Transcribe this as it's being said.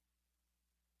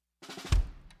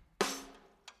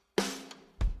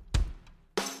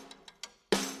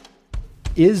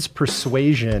Is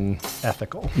persuasion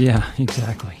ethical? Yeah,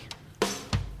 exactly.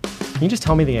 Can you just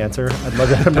tell me the answer? I'd love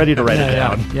that. I'm ready to write it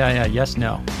down. Yeah. Yes,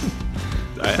 no.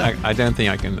 I don't think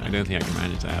I can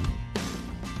manage that.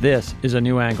 This is A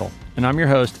New Angle, and I'm your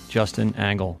host, Justin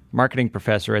Angle, marketing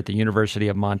professor at the University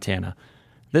of Montana.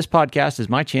 This podcast is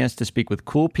my chance to speak with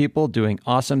cool people doing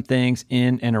awesome things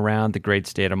in and around the great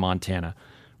state of Montana.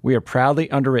 We are proudly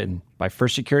underwritten by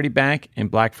First Security Bank and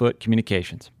Blackfoot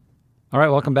Communications. All right,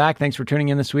 welcome back. Thanks for tuning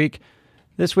in this week.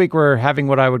 This week, we're having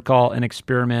what I would call an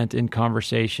experiment in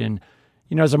conversation.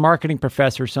 You know, as a marketing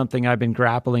professor, something I've been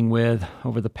grappling with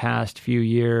over the past few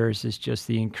years is just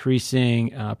the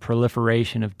increasing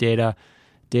proliferation of data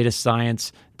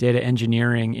science, data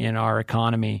engineering in our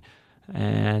economy,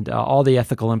 and all the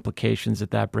ethical implications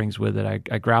that brings with it.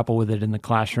 I grapple with it in the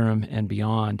classroom and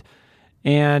beyond.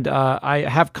 And I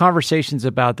have conversations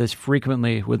about this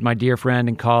frequently with my dear friend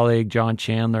and colleague, John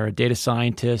Chandler, a data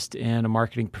scientist and a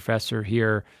marketing professor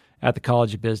here at the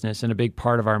College of Business and a big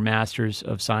part of our Masters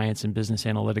of Science and Business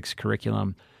Analytics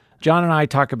curriculum. John and I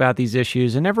talk about these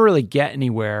issues and never really get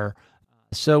anywhere.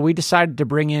 So we decided to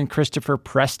bring in Christopher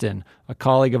Preston, a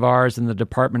colleague of ours in the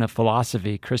Department of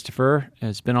Philosophy. Christopher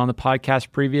has been on the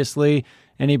podcast previously,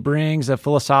 and he brings a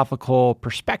philosophical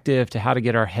perspective to how to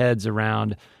get our heads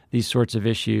around these sorts of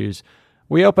issues.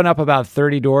 We open up about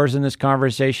 30 doors in this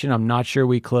conversation. I'm not sure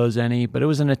we close any, but it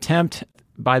was an attempt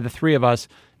by the three of us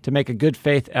to make a good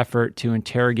faith effort to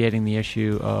interrogating the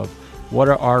issue of what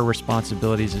are our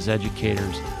responsibilities as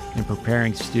educators in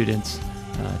preparing students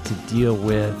to deal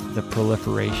with the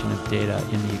proliferation of data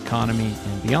in the economy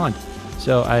and beyond.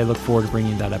 So I look forward to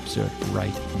bringing that episode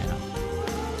right now.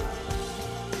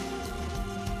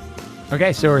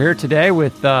 Okay, so we're here today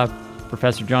with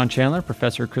Professor John Chandler,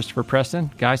 Professor Christopher Preston.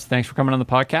 Guys, thanks for coming on the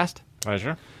podcast.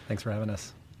 Pleasure. Thanks for having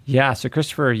us. Yeah, so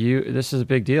Christopher, this is a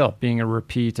big deal, being a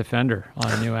repeat offender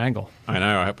on A New Angle. I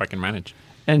know, I hope I can manage.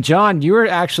 And John, you were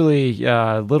actually,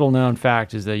 little known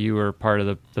fact is that you were part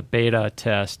of the beta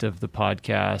test of the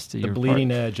podcast. The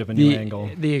bleeding edge of A New Angle.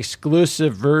 The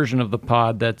exclusive version of the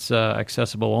pod that's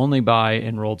accessible only by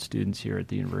enrolled students here at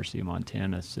the University of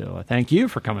Montana. So thank you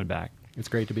for coming back. It's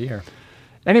great to be here.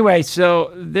 Anyway,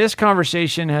 so this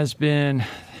conversation has been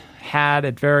had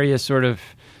at various sort of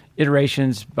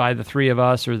iterations by the three of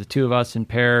us or the two of us in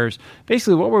pairs.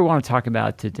 Basically, what we want to talk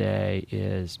about today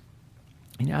is,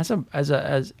 you know, as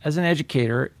an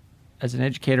educator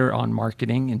on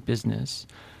marketing and business,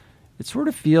 it sort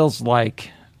of feels like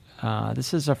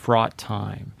this is a fraught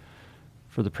time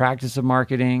for the practice of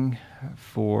marketing,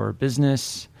 for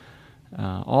business.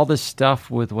 All this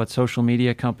stuff with what social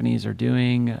media companies are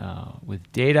doing, with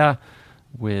data,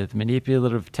 with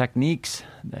manipulative techniques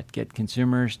that get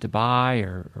consumers to buy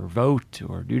or vote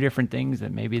or do different things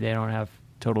that maybe they don't have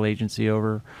total agency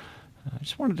over. I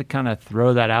just wanted to kind of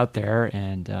throw that out there.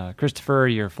 And Christopher,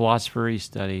 you're a philosopher, you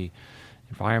study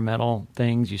environmental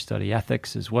things, you study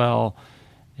ethics as well.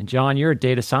 And John, you're a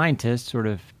data scientist, sort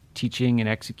of teaching and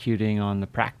executing on the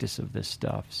practice of this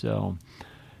stuff. So,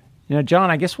 you know,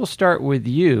 John, I guess we'll start with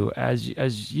you.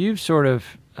 As you've sort of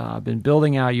been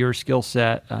building out your skill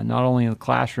set, not only in the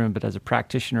classroom, but as a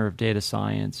practitioner of data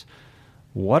science,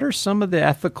 what are some of the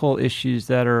ethical issues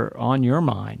that are on your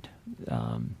mind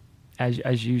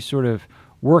as you sort of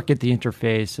work at the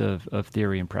interface of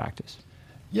theory and practice?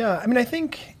 Yeah, I mean, I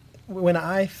think when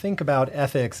I think about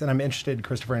ethics, and I'm interested,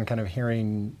 Christopher, in kind of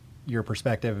hearing your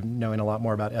perspective, knowing a lot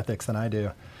more about ethics than I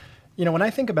do. You know, when I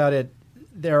think about it,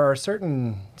 there are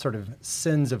certain sort of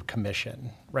sins of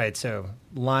commission, right? So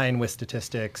lying with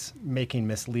statistics, making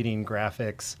misleading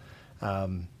graphics,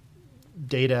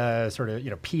 data sort of, you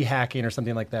know, p-hacking or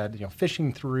something like that, you know,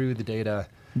 fishing through the data.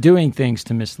 Doing things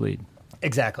to mislead.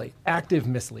 Exactly. Active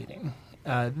misleading.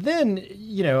 Then,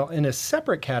 you know, in a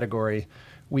separate category,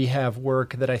 we have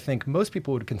work that I think most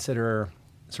people would consider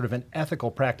sort of an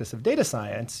ethical practice of data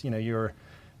science. You know, you're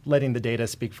letting the data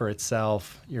speak for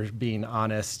itself. You're being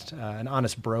honest, an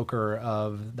honest broker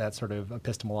of that sort of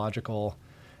epistemological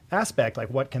aspect, like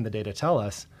what can the data tell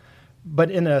us? But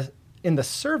in the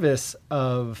service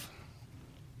of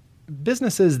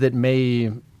businesses that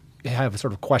may have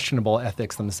sort of questionable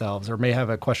ethics themselves or may have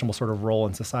a questionable sort of role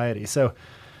in society. So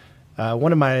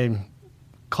one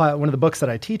of the books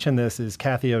that I teach in this is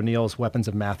Kathy O'Neill's Weapons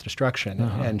of Math Destruction.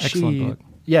 And excellent book.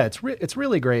 Yeah, it's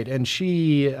really great. And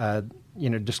she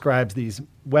describes these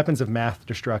weapons of math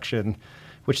destruction,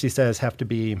 which she says have to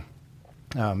be,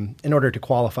 in order to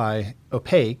qualify,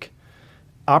 opaque,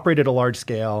 operate at a large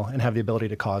scale, and have the ability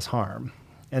to cause harm.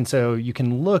 And so you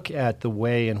can look at the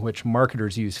way in which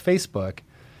marketers use Facebook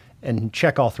and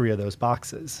check all three of those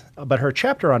boxes. But her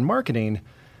chapter on marketing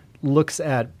looks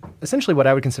at essentially what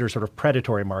I would consider sort of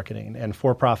predatory marketing and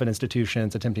for-profit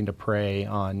institutions attempting to prey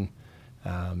on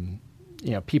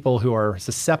people who are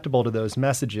susceptible to those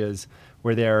messages,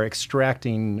 where they're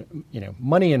extracting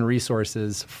money and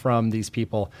resources from these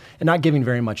people and not giving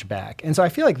very much back. And so I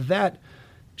feel like that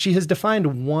she has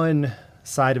defined one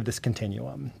side of this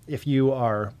continuum. If you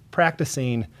are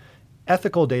practicing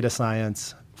ethical data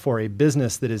science for a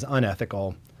business that is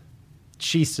unethical,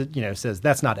 she says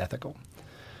that's not ethical.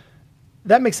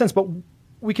 That makes sense, but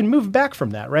we can move back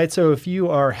from that, right? So if you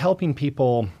are helping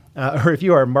people or if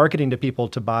you are marketing to people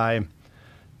to buy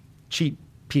cheap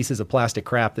pieces of plastic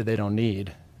crap that they don't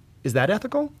need, is that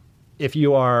ethical? If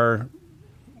you are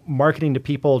marketing to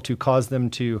people to cause them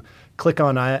to click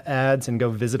on ads and go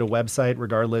visit a website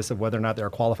regardless of whether or not they're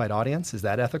a qualified audience, is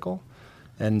that ethical?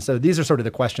 And so these are sort of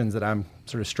the questions that I'm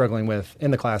sort of struggling with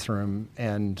in the classroom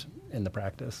and in the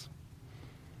practice.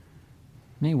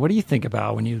 I mean, what do you think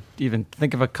about when you even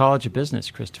think of a college of business,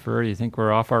 Christopher? Do you think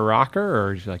we're off our rocker,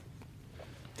 or like,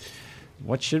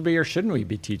 what should we or shouldn't we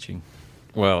be teaching?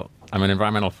 Well, I'm an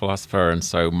environmental philosopher, and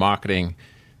so marketing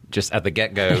just at the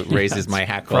get-go raises my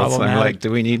hackles. I'm like, do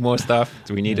we need more stuff?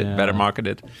 Do we need it better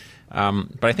marketed?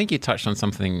 But I think you touched on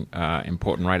something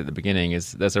important right at the beginning,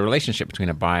 is there's a relationship between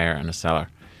a buyer and a seller.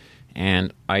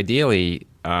 And ideally,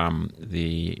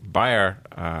 the buyer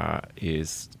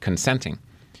is consenting.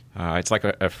 It's like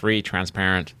a free,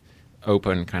 transparent,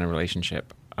 open kind of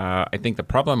relationship. I think the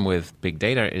problem with big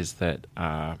data is that,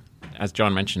 as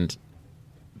John mentioned,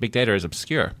 big data is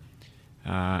obscure.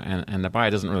 And the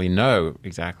buyer doesn't really know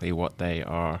exactly what they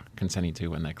are consenting to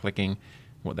when they're clicking,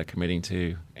 what they're committing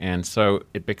to. And so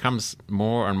it becomes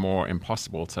more and more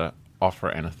impossible to offer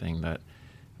anything that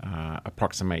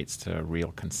approximates to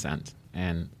real consent.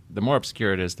 And the more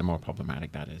obscure it is, the more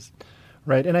problematic that is.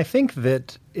 Right. And I think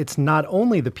that it's not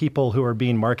only the people who are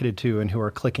being marketed to and who are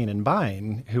clicking and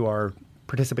buying who are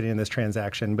participating in this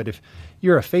transaction, but if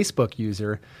you're a Facebook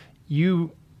user,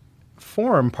 you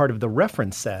form part of the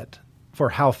reference set for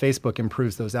how Facebook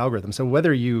improves those algorithms. So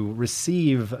whether you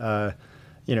receive a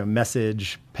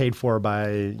message paid for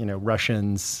by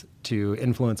Russians to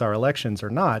influence our elections or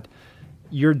not,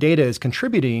 your data is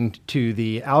contributing to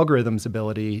the algorithm's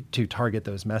ability to target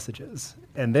those messages.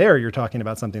 And there you're talking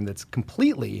about something that's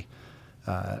completely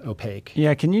opaque.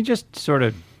 Yeah, can you just sort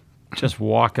of just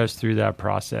walk us through that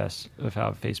process of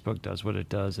how Facebook does what it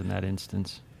does in that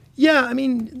instance? Yeah, I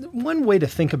mean, one way to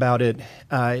think about it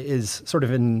is sort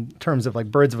of in terms of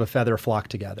like birds of a feather flock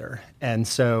together. And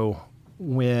so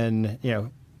when,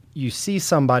 you see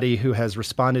somebody who has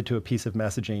responded to a piece of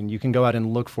messaging, you can go out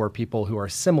and look for people who are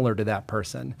similar to that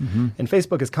person. Mm-hmm. And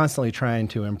Facebook is constantly trying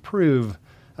to improve,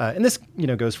 and this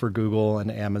goes for Google and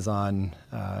Amazon,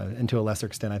 and to a lesser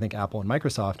extent, I think Apple and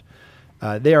Microsoft.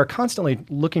 They are constantly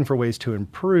looking for ways to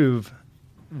improve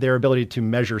their ability to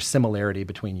measure similarity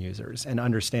between users and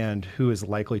understand who is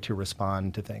likely to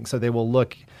respond to things. So they will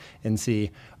look and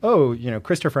see,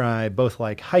 Christopher and I both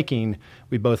like hiking,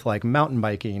 we both like mountain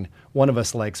biking, one of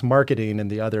us likes marketing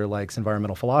and the other likes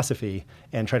environmental philosophy,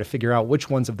 and try to figure out which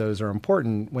ones of those are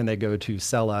important when they go to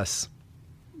sell us,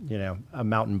 a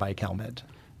mountain bike helmet.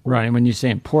 Right, and when you say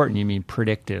important, you mean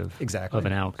predictive exactly. of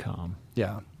an outcome.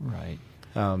 Yeah. Right.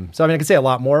 So I could say a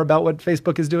lot more about what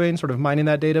Facebook is doing, sort of mining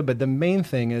that data, but the main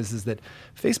thing is that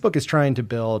Facebook is trying to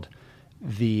build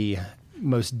the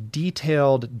most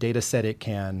detailed data set it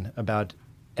can about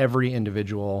every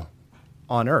individual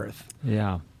on Earth.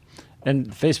 Yeah. And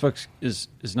Facebook is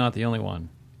not the only one.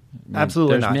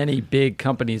 Absolutely there's not. There's many big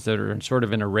companies that are sort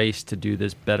of in a race to do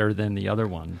this better than the other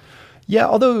one. Yeah,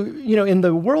 although, in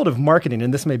the world of marketing,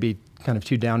 and this may be kind of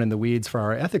too down in the weeds for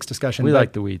our ethics discussion. We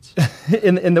like the weeds.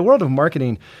 In the world of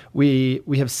marketing, we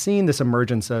have seen this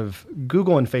emergence of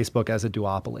Google and Facebook as a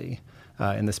duopoly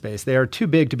in the space. They are too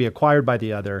big to be acquired by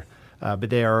the other, but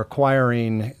they are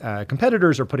acquiring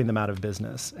competitors or putting them out of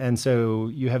business. And so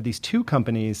you have these two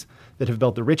companies that have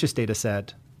built the richest data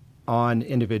set on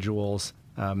individuals.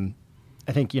 I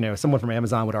think, someone from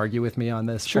Amazon would argue with me on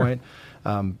this point.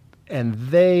 And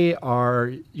they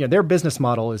are, their business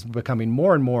model is becoming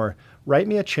more and more, write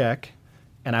me a check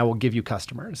and I will give you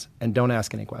customers and don't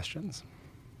ask any questions.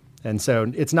 And so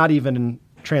it's not even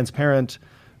transparent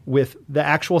with the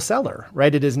actual seller,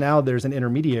 right? It is now there's an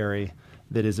intermediary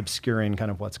that is obscuring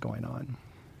kind of what's going on.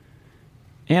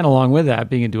 And along with that,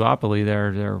 being a duopoly,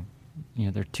 there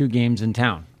are two games in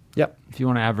town. Yep. If you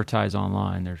want to advertise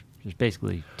online, there's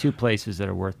basically two places that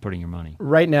are worth putting your money.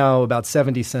 Right now, about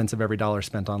 70 cents of every dollar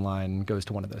spent online goes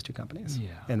to one of those two companies. Yeah.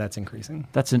 And that's increasing.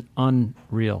 That's an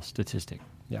unreal statistic.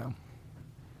 Yeah.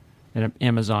 And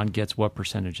Amazon gets what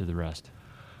percentage of the rest?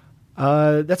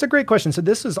 That's a great question. So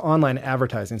this is online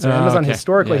advertising. So Amazon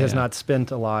historically has not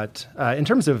spent a lot. In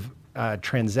terms of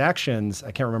transactions,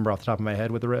 I can't remember off the top of my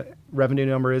head what the revenue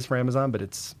number is for Amazon, but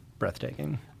it's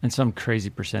breathtaking. And some crazy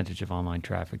percentage of online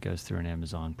traffic goes through an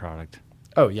Amazon product.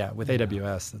 Oh, yeah. With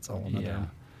AWS, that's a whole nother. Yeah.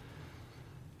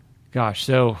 Gosh,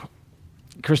 so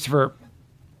Christopher,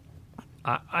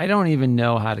 I don't even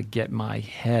know how to get my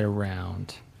head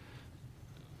around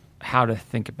how to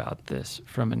think about this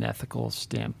from an ethical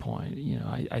standpoint.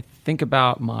 I think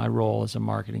about my role as a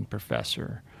marketing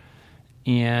professor,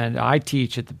 and I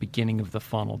teach at the beginning of the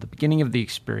funnel, the beginning of the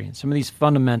experience, some of these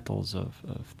fundamentals of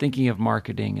thinking of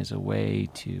marketing as a way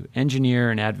to engineer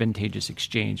an advantageous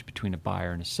exchange between a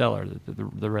buyer and a seller,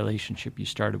 the relationship you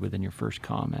started with in your first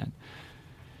comment.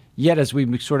 Yet as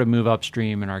we sort of move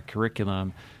upstream in our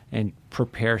curriculum and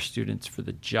prepare students for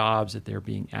the jobs that they're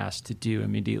being asked to do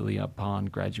immediately upon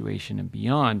graduation and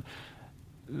beyond,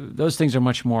 those things are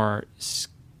much more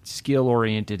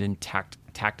skill-oriented and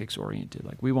tactics-oriented.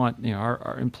 Like we want,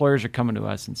 our employers are coming to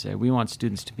us and say, we want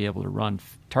students to be able to run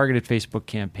targeted Facebook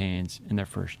campaigns in their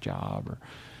first job, or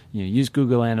use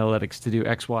Google Analytics to do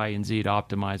X, Y, and Z to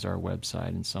optimize our website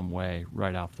in some way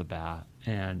right off the bat.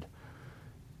 And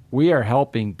we are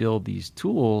helping build these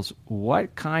tools.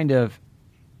 What kind of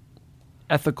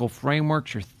ethical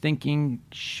frameworks or thinking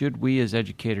should we as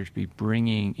educators be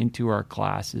bringing into our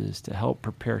classes to help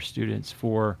prepare students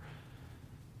for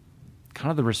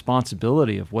kind of the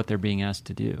responsibility of what they're being asked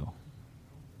to do?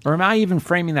 Or am I even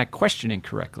framing that question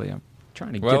incorrectly? I'm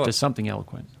trying to get to something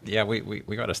eloquent. Yeah, we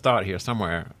got to start here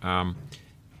somewhere.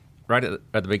 Right at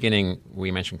the beginning,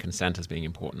 we mentioned consent as being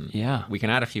important. Yeah. We can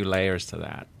add a few layers to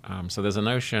that. So there's a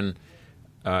notion,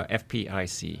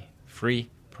 FPIC, free,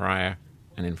 prior,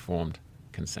 and informed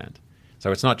consent.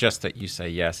 So it's not just that you say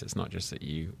yes. It's not just that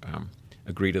you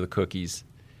agree to the cookies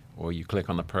or you click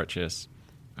on the purchase.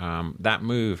 That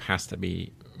move has to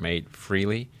be made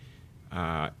freely.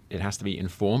 It has to be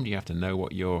informed. You have to know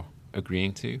what you're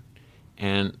agreeing to,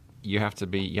 and you have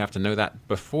to know that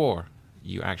before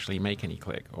you actually make any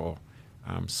click or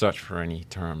search for any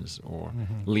terms or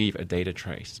leave a data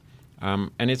trace.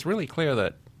 And it's really clear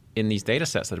that in these data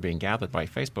sets that are being gathered by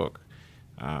Facebook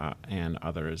and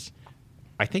others,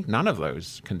 I think none of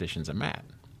those conditions are met.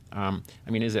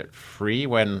 Is it free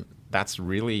when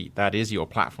that is your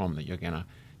platform that you're going to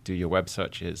do your web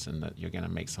searches and that you're going to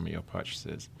make some of your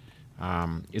purchases?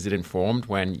 Is it informed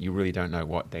when you really don't know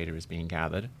what data is being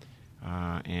gathered?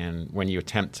 And when you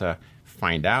attempt to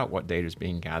find out what data is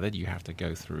being gathered, you have to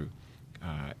go through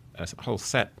a whole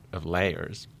set of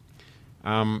layers.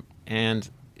 And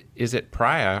is it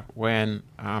prior when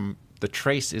the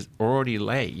trace is already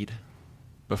laid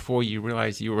before you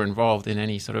realize you were involved in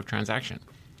any sort of transaction?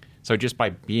 So just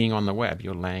by being on the web,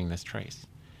 you're laying this trace.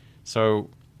 So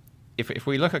if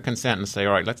we look at consent and say,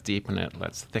 all right, let's deepen it,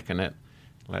 let's thicken it,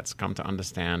 let's come to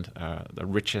understand the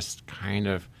richest kind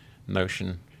of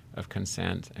notion of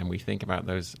consent, and we think about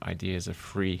those ideas of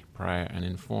free, prior, and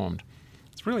informed,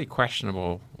 it's really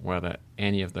questionable whether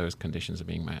any of those conditions are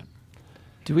being met.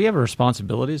 Do we have a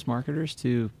responsibility as marketers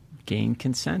to gain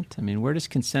consent? I mean, where does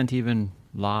consent even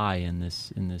lie in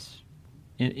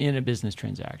a business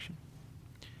transaction?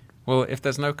 Well, if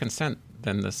there's no consent,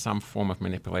 then there's some form of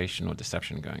manipulation or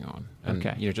deception going on. And,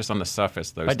 just on the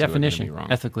surface, those by two definition, are going to be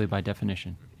wrong. Ethically, by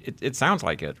definition. It sounds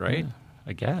like it, right? Yeah,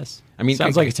 I guess.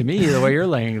 Sounds like it to me, the way you're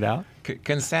laying it out.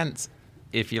 Consent,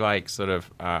 if you like, sort of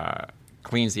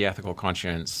cleans the ethical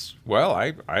conscience. Well,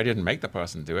 I didn't make the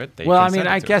person do it.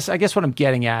 I guess what I'm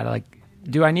getting at, like,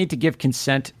 do I need to give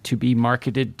consent to be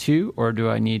marketed to, or do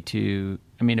I need to?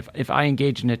 I mean, if I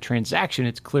engage in a transaction,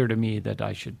 it's clear to me that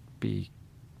I should be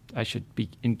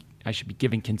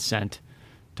giving consent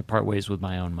to part ways with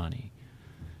my own money.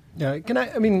 Yeah,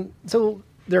 so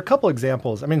there are a couple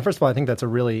examples. First of all, I think that's a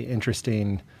really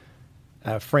interesting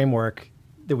framework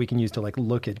that we can use to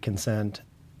look at consent.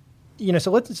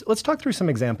 So let's talk through some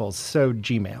examples. So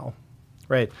Gmail,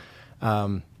 right?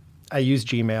 I use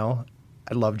Gmail.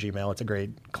 I love Gmail. It's a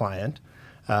great client.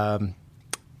 Client.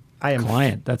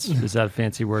 Is that a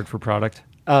fancy word for product?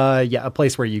 Yeah, a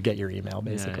place where you get your email,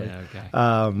 basically. Yeah,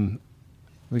 okay.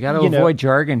 We got to avoid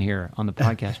jargon here on the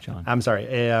podcast, John. I'm sorry,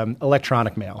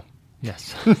 electronic mail.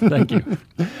 Yes, thank you.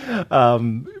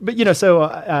 So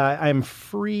I'm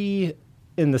free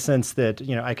in the sense that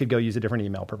I could go use a different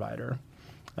email provider.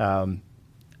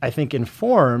 I think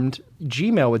informed,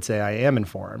 Gmail would say I am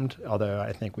informed, although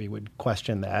I think we would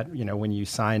question that. When you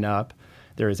sign up,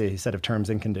 there is a set of terms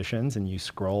and conditions, and you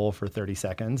scroll for 30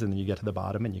 seconds, and then you get to the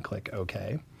bottom, and you click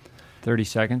OK. 30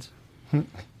 seconds?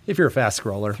 If you're a fast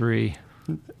scroller. 3,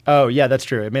 Oh, yeah, that's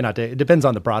true. It may not take, it depends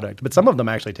on the product, but some of them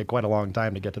actually take quite a long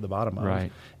time to get to the bottom of.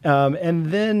 Right.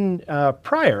 And then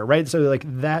prior, right? So like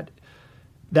that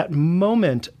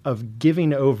moment of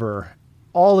giving over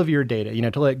all of your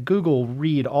data, to let Google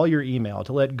read all your email,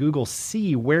 to let Google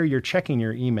see where you're checking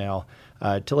your email,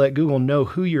 to let Google know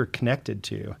who you're connected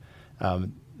to.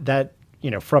 That,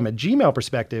 from a Gmail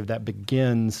perspective, that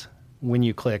begins when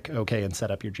you click OK and set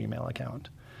up your Gmail account.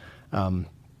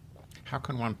 How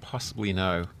can one possibly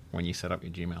know when you set up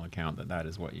your Gmail account that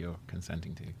is what you're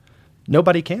consenting to?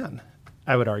 Nobody can,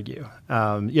 I would argue.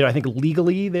 I think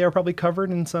legally they are probably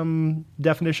covered in some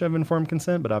definition of informed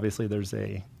consent, but obviously there's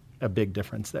a big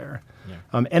difference there.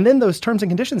 Yeah. And then those terms and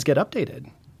conditions get updated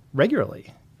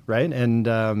regularly, right?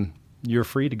 And you're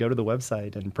free to go to the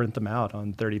website and print them out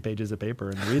on 30 pages of paper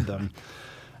and read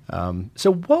them.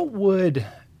 So what would,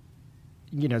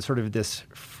 sort of this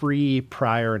free,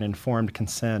 prior, and informed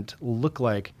consent look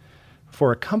like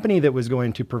for a company that was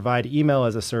going to provide email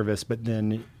as a service, but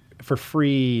then for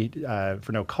free,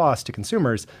 for no cost to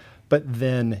consumers, but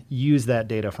then use that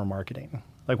data for marketing?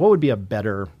 Like, what would be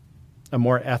a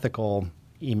more ethical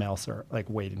email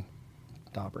way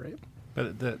to operate?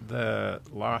 But the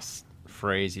last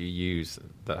phrase you use,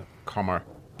 the comma,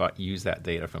 but use that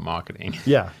data for marketing.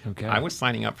 Yeah. Okay. I was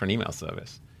signing up for an email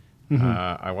service. Mm-hmm.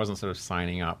 I wasn't sort of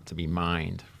signing up to be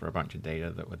mined for a bunch of data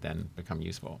that would then become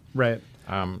useful. Right.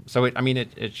 So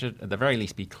it should at the very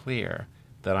least be clear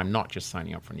that I'm not just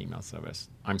signing up for an email service.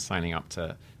 I'm signing up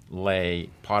to lay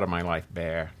part of my life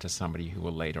bare to somebody who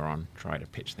will later on try to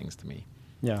pitch things to me.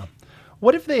 Yeah.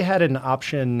 What if they had an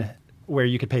option where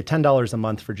you could pay $10 a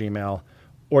month for Gmail,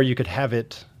 or you could have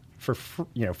it for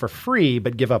free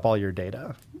but give up all your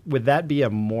data? Would that be a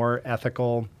more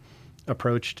ethical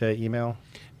approach to email?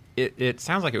 It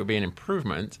sounds like it would be an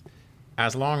improvement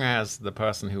as long as the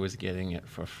person who was getting it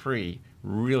for free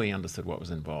really understood what was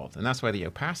involved. And that's where the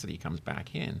opacity comes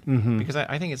back in. Mm-hmm. Because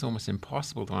I think it's almost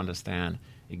impossible to understand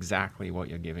exactly what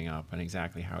you're giving up and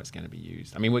exactly how it's going to be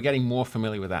used. I mean, we're getting more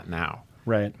familiar with that now.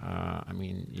 Right.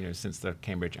 Since the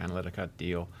Cambridge Analytica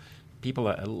deal, people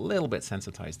are a little bit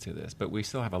sensitized to this, but we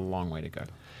still have a long way to go.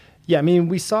 Yeah, I mean,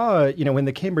 we saw, when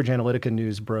the Cambridge Analytica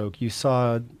news broke, you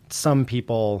saw some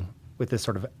people with this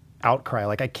sort of outcry,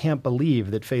 like, I can't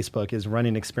believe that Facebook is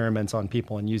running experiments on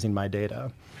people and using my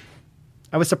data.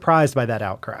 I was surprised by that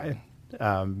outcry,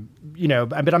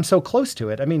 but I'm so close to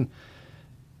it. I mean,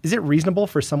 is it reasonable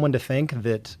for someone to think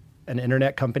that an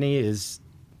internet company is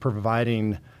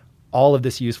providing all of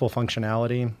this useful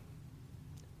functionality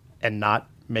and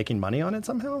not making money on it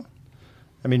somehow?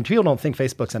 I mean, people don't think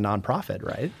Facebook's a nonprofit,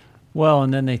 right? Well,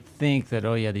 and then they think that,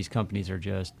 these companies are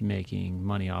just making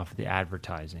money off the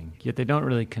advertising. Yet they don't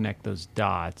really connect those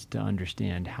dots to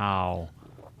understand how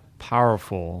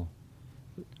powerful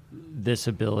this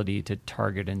ability to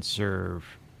target and serve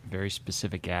very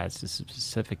specific ads to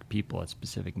specific people at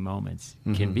specific moments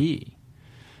can be.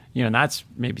 And that's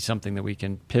maybe something that we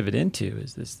can pivot into,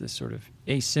 is this sort of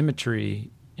asymmetry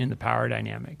in the power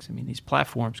dynamics. I mean, these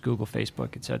platforms, Google,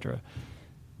 Facebook, et cetera,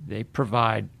 they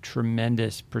provide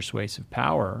tremendous persuasive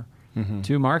power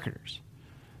to marketers.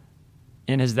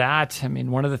 And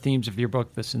one of the themes of your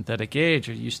book, The Synthetic Age,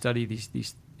 you study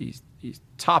these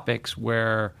topics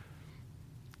where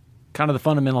kind of the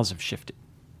fundamentals have shifted,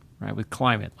 right? With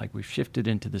climate, like we've shifted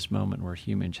into this moment where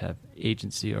humans have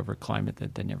agency over climate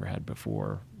that they never had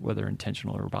before, whether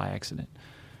intentional or by accident.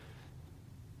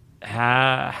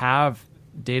 Have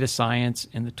data science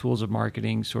and the tools of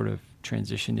marketing sort of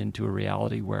transitioned into a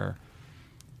reality where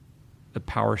the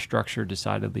power structure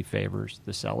decidedly favors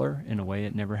the seller in a way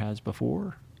it never has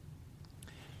before?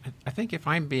 I think if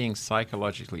I'm being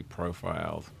psychologically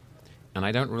profiled and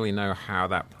I don't really know how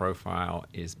that profile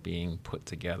is being put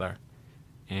together,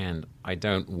 and I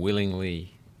don't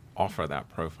willingly offer that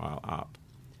profile up,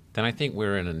 then I think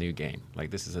we're in a new game. Like,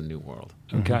 this is a new world.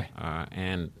 Okay.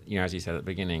 And, as you said at the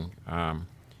beginning,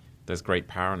 there's great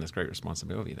power and there's great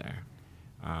responsibility there.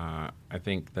 I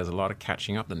think there's a lot of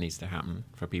catching up that needs to happen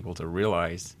for people to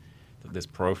realize that this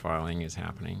profiling is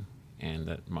happening and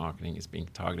that marketing is being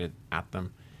targeted at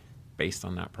them based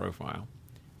on that profile.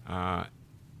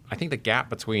 I think the gap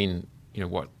between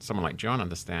what someone like John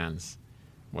understands,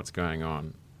 what's going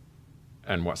on,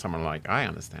 and what someone like I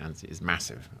understands is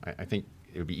massive. I think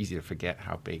it would be easy to forget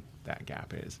how big that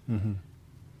gap is. Mm-hmm.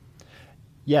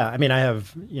 Yeah, I mean, I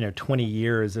have 20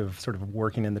 years of sort of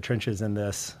working in the trenches in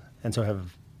this, and so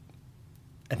have,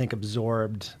 I think,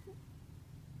 absorbed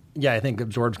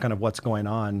kind of what's going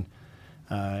on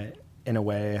in a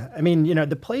way. I mean,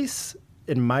 the place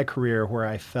in my career where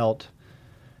I felt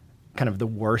kind of the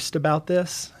worst about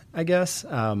this, I guess,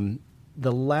 the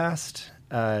last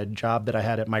job that I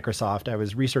had at Microsoft. I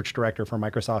was research director for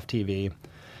Microsoft TV.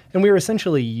 And we were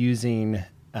essentially using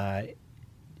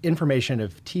information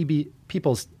of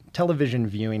people's television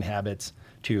viewing habits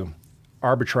to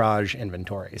arbitrage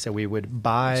inventory. So we would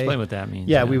buy... Explain what that means.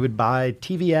 Yeah, we would buy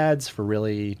TV ads for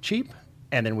really cheap,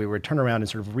 and then we would turn around and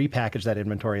sort of repackage that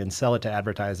inventory and sell it to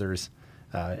advertisers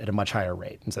at a much higher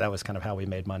rate. And so that was kind of how we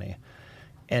made money.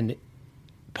 And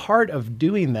part of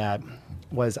doing that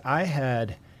was I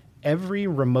had every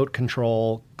remote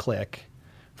control click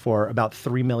for about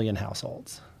 3 million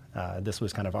households. This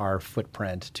was kind of our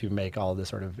footprint to make all the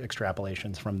sort of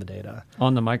extrapolations from the data.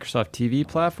 On the Microsoft TV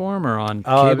platform or on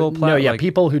cable platform? No, yeah,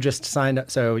 people who just signed up.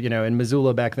 So, in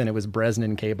Missoula back then, it was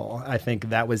Bresnan Cable. I think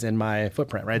that was in my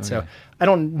footprint, right? Okay. So I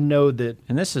don't know that.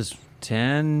 And this is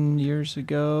 10 years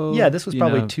ago? Yeah, this was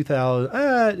probably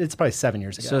 2000. It's probably 7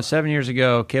 years ago. So 7 years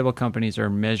ago, cable companies are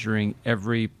measuring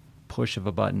every push of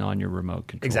a button on your remote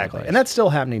control Exactly. device. And that's still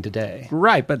happening today.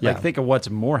 Right, but think of what's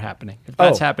more happening. If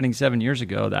that's happening 7 years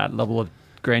ago, that level of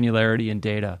granularity and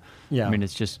data, I mean,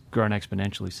 it's just grown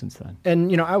exponentially since then.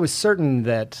 And, I was certain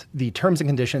that the terms and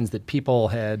conditions that people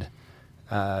had,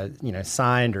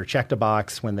 signed or checked a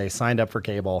box when they signed up for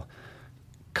cable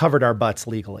covered our butts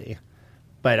legally.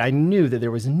 But I knew that there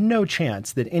was no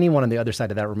chance that anyone on the other side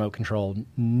of that remote control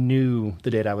knew the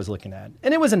data I was looking at.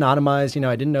 And it was anonymized.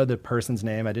 I didn't know the person's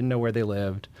name. I didn't know where they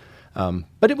lived.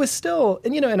 But it was still,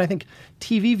 and I think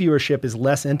TV viewership is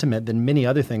less intimate than many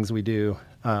other things we do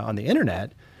on the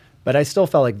internet. But I still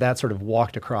felt like that sort of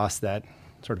walked across that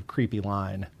sort of creepy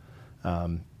line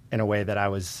in a way that I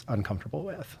was uncomfortable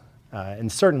with.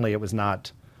 And certainly it was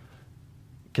not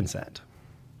consent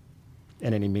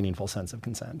in any meaningful sense of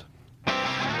consent.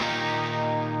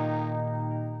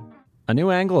 A New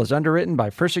Angle is underwritten by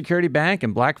First Security Bank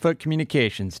and Blackfoot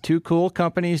Communications, two cool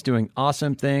companies doing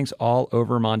awesome things all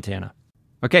over Montana.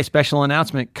 Okay, special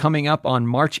announcement. Coming up on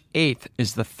March 8th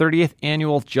is the 30th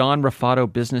annual John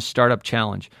Raffato Business Startup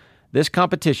Challenge. This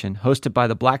competition, hosted by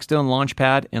the Blackstone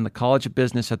Launchpad and the College of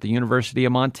Business at the University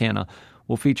of Montana,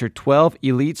 will feature 12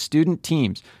 elite student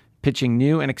teams pitching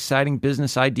new and exciting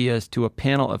business ideas to a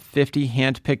panel of 50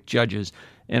 hand-picked judges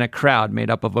in a crowd made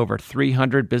up of over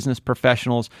 300 business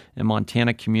professionals and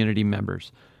Montana community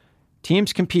members.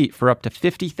 Teams compete for up to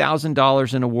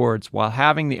 $50,000 in awards while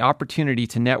having the opportunity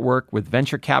to network with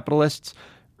venture capitalists,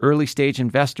 early-stage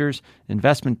investors,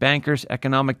 investment bankers,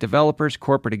 economic developers,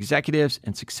 corporate executives,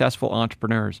 and successful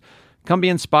entrepreneurs. Come be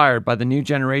inspired by the new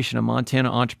generation of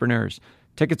Montana entrepreneurs.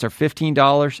 Tickets are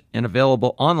 $15 and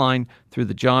available online through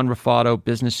the John Raffato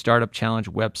Business Startup Challenge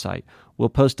website. We'll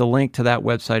post a link to that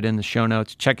website in the show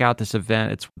notes. Check out this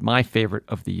event. It's my favorite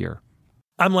of the year.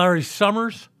 I'm Larry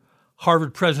Summers,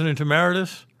 Harvard President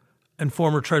Emeritus and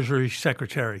former Treasury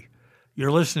Secretary.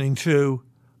 You're listening to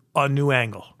A New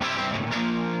Angle.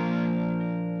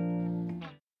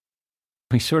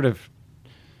 We sort of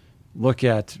look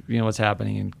at, what's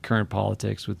happening in current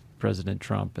politics with President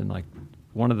Trump, and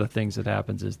one of the things that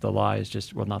happens is the lie is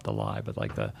just, well, not the lie, but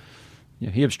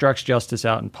he obstructs justice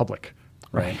out in public.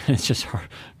 Right. It's just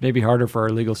maybe harder for our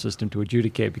legal system to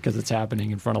adjudicate because it's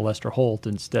happening in front of Lester Holt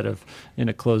instead of in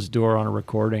a closed door on a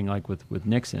recording like with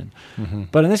Nixon. Mm-hmm.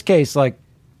 But in this case,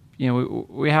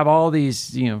 we have all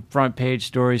these, front page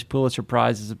stories, Pulitzer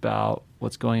Prizes about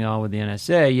what's going on with the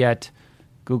NSA, yet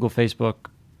Google, Facebook,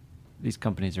 these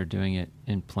companies are doing it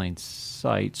in plain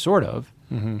sight, sort of.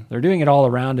 Mm-hmm. They're doing it all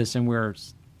around us, and we're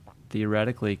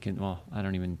theoretically, I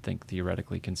don't even think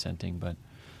theoretically consenting, but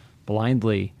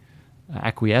blindly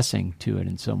acquiescing to it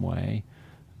in some way.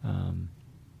 And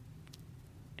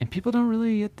people don't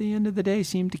really, at the end of the day,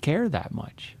 seem to care that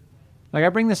much. I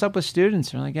bring this up with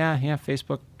students. They're like, yeah,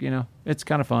 Facebook, it's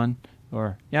kind of fun.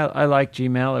 Or, yeah, I like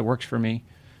Gmail. It works for me.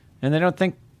 And they don't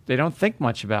think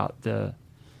much about the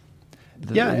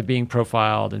being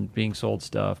profiled and being sold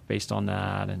stuff based on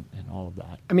that and all of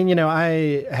that. I mean,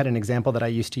 I had an example that I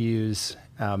used to use.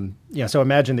 So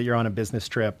imagine that you're on a business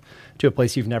trip to a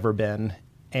place you've never been,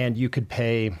 and you could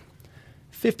pay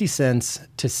 50 cents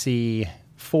to see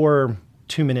 4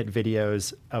 2-minute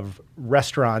videos of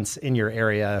restaurants in your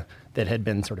area that had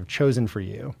been sort of chosen for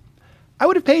you. I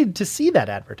would have paid to see that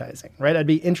advertising, right? I'd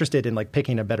be interested in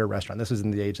picking a better restaurant. This was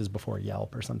in the ages before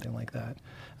Yelp or something like that.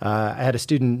 I had a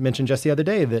student mention just the other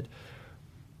day that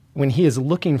when he is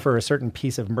looking for a certain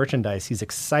piece of merchandise, he's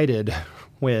excited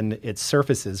when it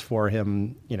surfaces for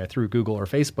him, through Google or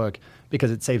Facebook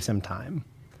because it saves him time.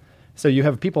 So you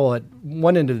have people at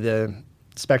one end of the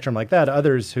spectrum like that,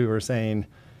 others who are saying,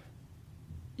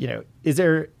 is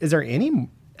there any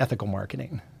ethical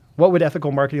marketing? What would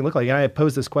ethical marketing look like? And I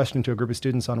posed this question to a group of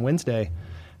students on Wednesday,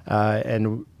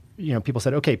 and people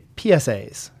said, okay,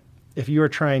 PSAs. if you are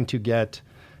trying to get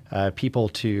people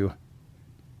to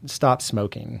stop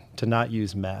smoking, to not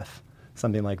use meth,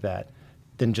 something like that,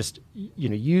 then just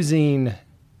using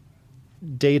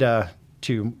data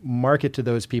to market to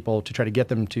those people to try to get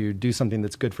them to do something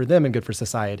that's good for them and good for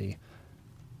society,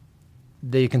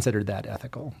 they consider that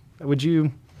ethical. What's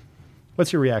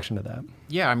your reaction to that?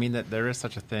 Yeah, I mean, that there is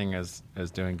such a thing as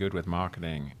doing good with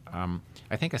marketing.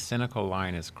 I think a cynical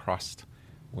line is crossed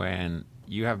when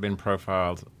you have been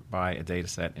profiled by a data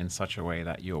set in such a way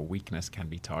that your weakness can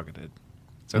be targeted.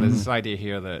 So there's this idea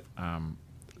here that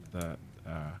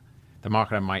the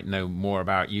marketer might know more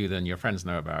about you than your friends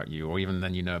know about you, or even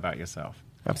than you know about yourself.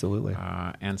 Absolutely.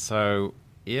 And so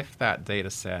if that data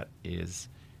set is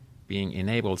being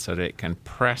enabled so that it can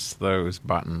press those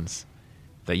buttons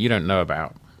that you don't know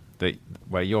about,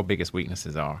 where your biggest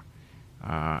weaknesses are,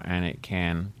 and it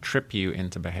can trip you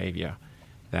into behavior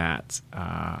that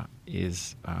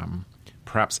is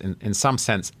perhaps in some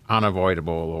sense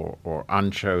unavoidable or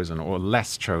unchosen or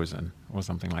less chosen or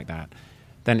something like that,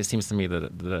 then it seems to me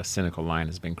that the cynical line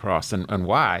has been crossed. And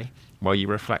why? Well, you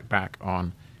reflect back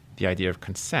on the idea of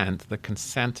consent. The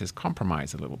consent is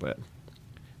compromised a little bit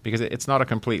because it's not a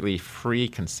completely free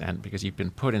consent, because you've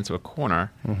been put into a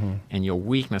corner and your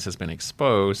weakness has been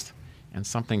exposed and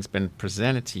something's been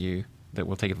presented to you that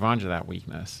will take advantage of that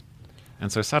weakness.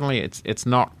 And so suddenly it's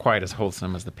not quite as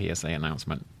wholesome as the PSA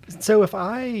announcement. So if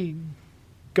I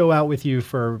go out with you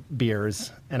for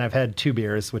beers, and I've had 2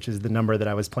 beers, which is the number that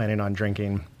I was planning on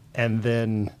drinking, and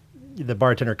then the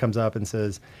bartender comes up and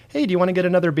says, "Hey, do you want to get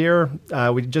another beer?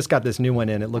 We just got this new one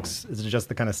in. It's just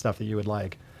the kind of stuff that you would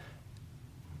like."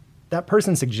 That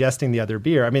person suggesting the other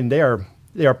beer, I mean, they are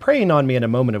preying on me in a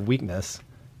moment of weakness.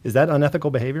 Is that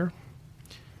unethical behavior?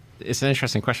 It's an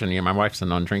interesting question. My wife's a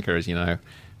non-drinker, as you know,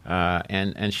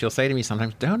 and she'll say to me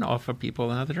sometimes, "Don't offer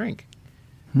people another drink.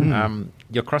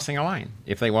 You're crossing a line.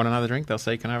 If they want another drink, they'll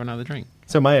say, 'Can I have another drink?'"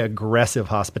 So my aggressive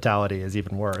hospitality is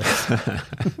even worse.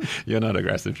 You're not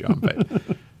aggressive, John, but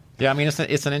yeah, I mean,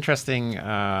 it's an interesting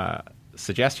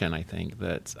suggestion, I think,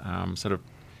 that sort of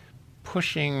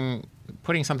putting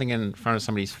something in front of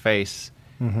somebody's face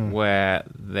where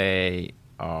they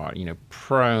are,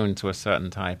 prone to a certain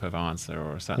type of answer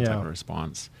or a certain type of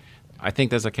response. I think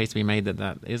there's a case to be made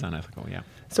that is unethical, yeah.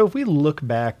 So if we look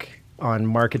back on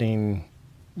marketing,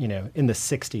 in the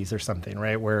 60s or something,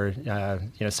 right, where,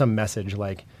 some message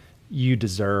like, you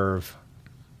deserve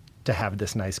to have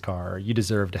this nice car, or you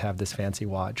deserve to have this fancy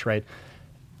watch, right?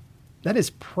 That is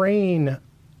preying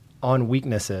on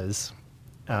weaknesses,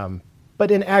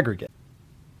 but in aggregate.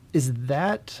 Is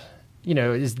that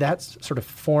sort of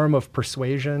form of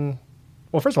persuasion?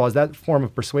 Well, first of all, is that form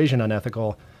of persuasion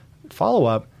unethical?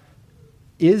 Follow-up,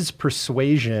 is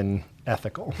persuasion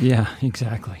ethical? Yeah,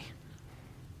 exactly.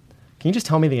 Can you just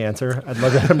tell me the answer? I'd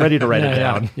love that. I'm ready to write it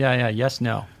down. Yeah. Yes,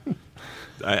 no.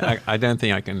 I don't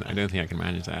think I can. I don't think I can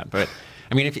manage that. But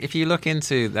I mean, if you look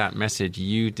into that message,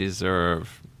 you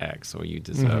deserve X or you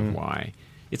deserve Y.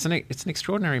 It's an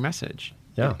extraordinary message.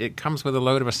 Yeah. It comes with a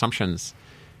load of assumptions,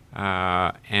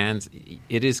 and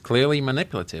it is clearly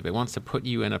manipulative. It wants to put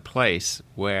you in a place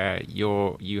where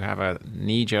you have a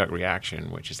knee-jerk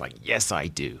reaction, which is like, yes, I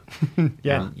do,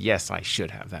 and yes, I should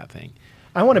have that thing.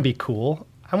 I want to be cool.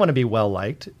 I want to be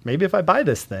well-liked. Maybe if I buy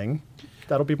this thing,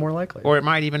 that'll be more likely. Or it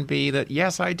might even be that,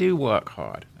 yes, I do work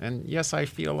hard. And yes, I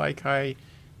feel like I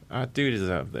do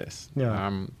deserve this.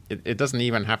 Yeah. It doesn't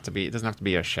even have to be, it doesn't have to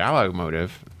be a shallow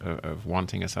motive of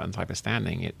wanting a certain type of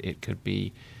standing. It could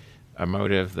be a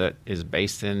motive that is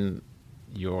based in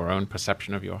your own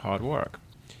perception of your hard work.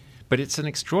 But it's an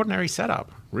extraordinary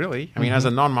setup, really. I mean, as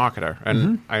a non-marketer,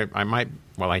 and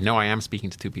I know I am speaking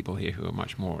to 2 people here who are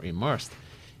much more immersed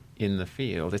in the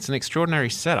field. It's an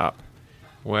extraordinary setup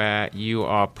where you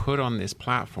are put on this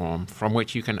platform from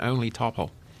which you can only topple,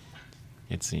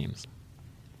 it seems.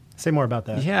 Say more about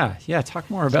that. Yeah. Talk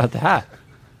more about that.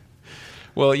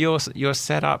 Well, you're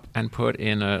set up and put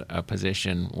in a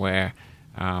position where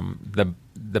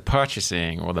the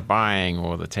purchasing or the buying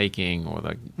or the taking or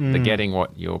the getting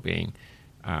what you're being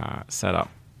set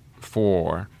up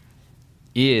for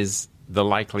is the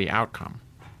likely outcome.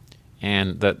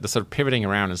 And the sort of pivoting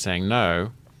around and saying,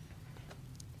 no,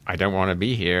 I don't want to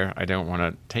be here, I don't want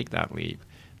to take that leap,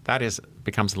 that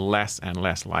becomes less and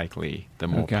less likely the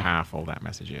more powerful that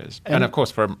message is. And of course,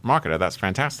 for a marketer, that's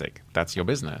fantastic. That's your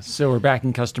business. So we're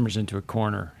backing customers into a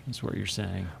corner, is what you're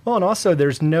saying. Well, and also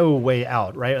there's no way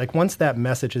out, right? Like once that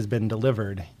message has been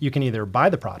delivered, you can either buy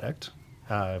the product,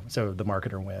 so the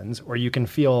marketer wins, or you can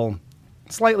feel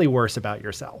slightly worse about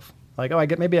yourself.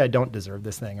 Like, maybe I don't deserve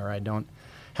this thing, or I don't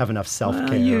have enough self-care.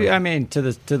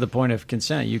 To the point of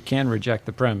consent, you can reject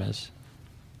the premise.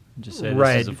 Just say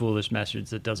this is a foolish message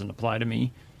that doesn't apply to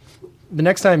me. The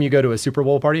next time you go to a Super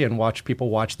Bowl party and watch people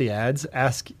watch the ads,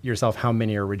 ask yourself how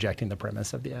many are rejecting the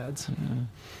premise of the ads.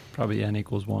 Probably N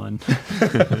equals 1.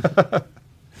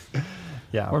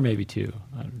 Yeah. Or maybe 2.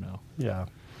 I don't know. Yeah.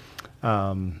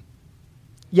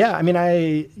 Yeah, I mean,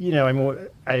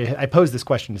 I pose this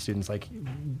question to students, like,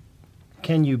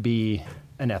 can you be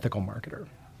an ethical marketer?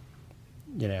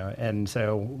 And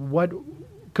so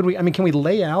can we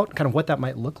lay out kind of what that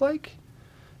might look like?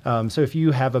 So if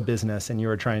you have a business and you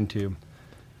are trying to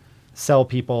sell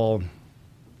people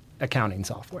accounting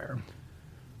software,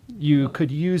 you could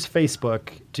use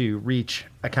Facebook to reach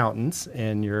accountants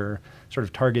in your sort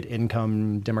of target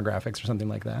income demographics or something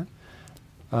like that.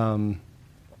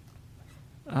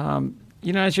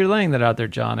 As you're laying that out there,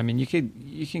 John, I mean, you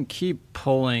can keep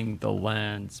pulling the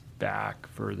lens back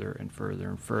further and further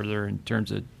and further in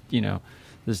terms of,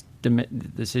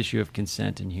 this issue of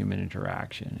consent and human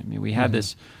interaction. I mean, we had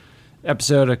this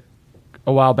episode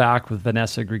a while back with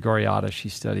Vanessa Grigoriadis. She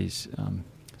studies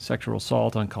sexual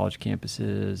assault on college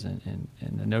campuses and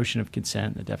the notion of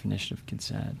consent, the definition of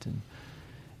consent. And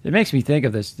it makes me think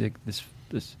of this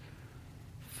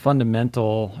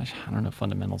fundamental, I don't know if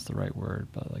fundamental is the right word,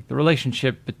 but like the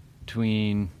relationship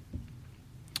between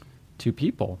two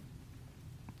people.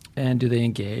 And do they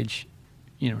engage,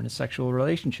 in a sexual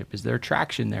relationship? Is there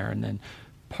attraction there? And then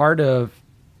part of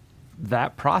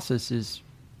that process is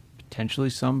potentially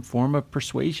some form of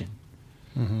persuasion.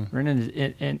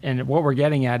 Mm-hmm. And what we're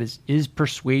getting at is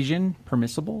persuasion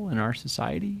permissible in our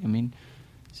society? I mean,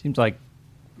 it seems like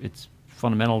it's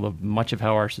fundamental to much of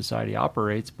how our society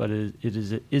operates, but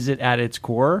is it at its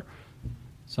core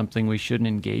something we shouldn't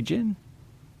engage in?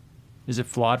 Is it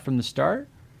flawed from the start?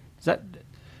 Does that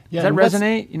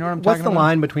resonate? You know what I'm talking about? What's the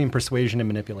line between persuasion and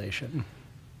manipulation?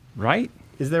 Right?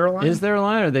 Is there a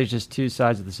line? Or are they just two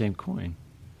sides of the same coin?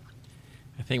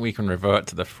 I think we can revert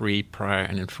to the free, prior,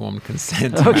 and informed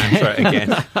consent mantra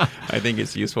again. I think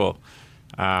it's useful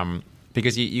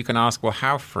because you can ask, well,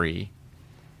 how free,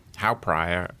 how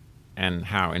prior, and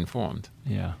how informed?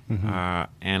 Yeah. Mm-hmm.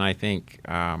 And I think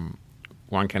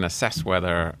one can assess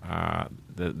whether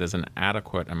there's an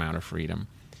adequate amount of freedom,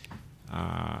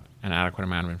 an adequate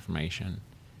amount of information,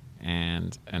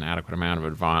 and an adequate amount of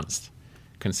advanced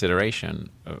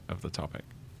consideration of the topic.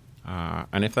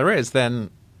 And if there is, then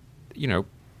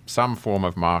some form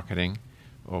of marketing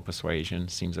or persuasion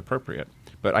seems appropriate.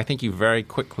 But I think you very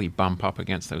quickly bump up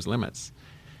against those limits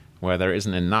where there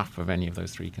isn't enough of any of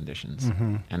those three conditions,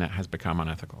 and it has become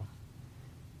unethical.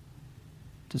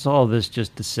 Does all of this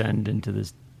just descend into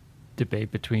this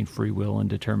debate between free will and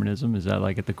determinism? Is that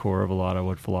like at the core of a lot of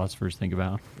what philosophers think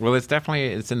about? Well, it's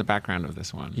in the background of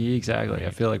this one. Exactly. Right.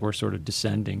 I feel like we're sort of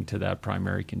descending to that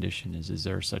primary condition. Is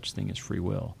there such thing as free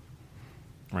will?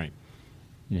 Right.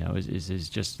 Is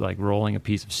just like rolling a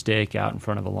piece of steak out in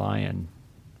front of a lion.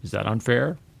 Is that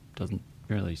unfair? Doesn't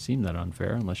really seem that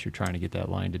unfair unless you're trying to get that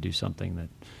lion to do something that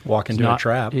walk into a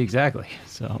trap. Exactly.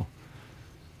 So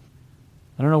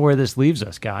I don't know where this leaves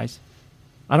us, guys.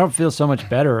 I don't feel so much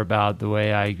better about the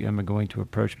way I am going to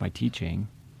approach my teaching.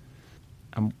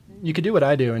 You could do what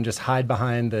I do and just hide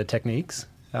behind the techniques.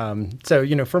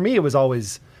 So for me, it was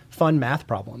always fun math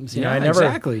problems.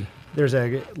 Exactly. There's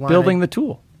a line, building the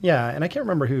tool. Yeah, and I can't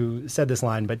remember who said this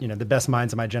line, but the best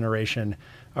minds of my generation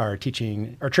are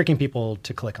tricking people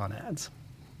to click on ads.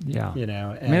 Yeah, and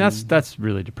I mean that's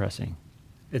really depressing.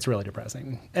 It's really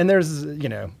depressing, and there's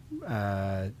a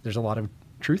lot of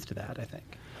truth to that, I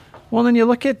think. Well, then you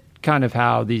look at kind of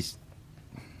how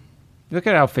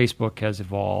Facebook has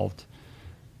evolved,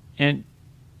 and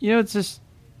it's just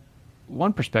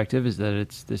one perspective is that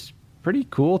it's this pretty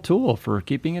cool tool for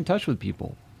keeping in touch with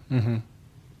people. Mm-hmm.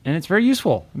 And it's very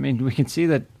useful. I mean, we can see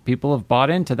that people have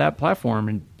bought into that platform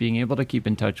and being able to keep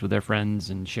in touch with their friends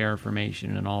and share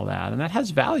information and all that. And that has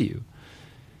value,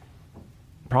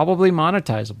 probably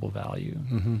monetizable value.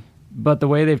 Mm-hmm. But the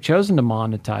way they've chosen to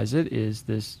monetize it is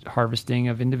this harvesting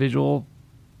of individual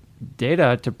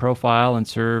data to profile and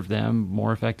serve them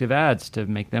more effective ads to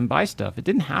make them buy stuff. It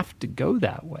didn't have to go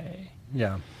that way.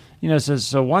 Yeah.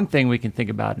 So one thing we can think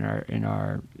about in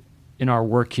our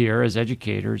work here as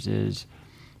educators is,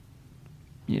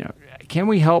 can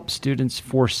we help students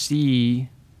foresee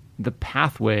the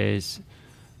pathways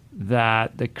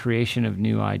that the creation of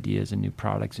new ideas and new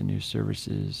products and new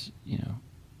services,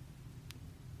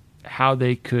 how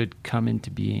they could come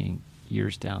into being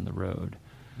years down the road?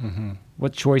 Mm-hmm.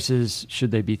 What choices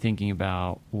should they be thinking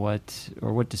about? What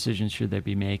decisions should they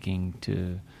be making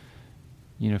to,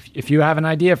 if you have an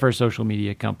idea for a social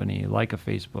media company like a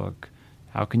Facebook,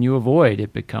 how can you avoid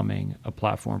it becoming a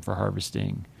platform for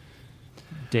harvesting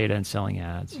data and selling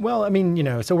ads? Well, I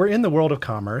mean, so we're in the world of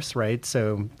commerce, right?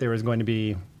 So there is going to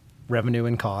be revenue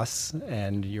and costs,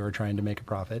 and you're trying to make a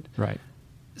profit. Right.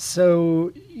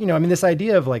 So, this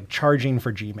idea of like charging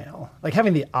for Gmail, like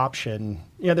having the option,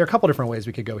 there are a couple different ways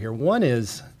we could go here. One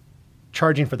is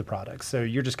charging for the product. So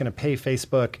you're just going to pay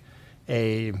Facebook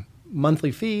a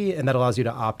monthly fee, and that allows you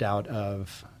to opt out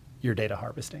of your data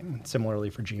harvesting. Similarly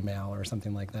for Gmail or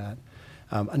something like that.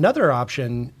 Another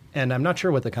option, and I'm not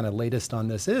sure what the kind of latest on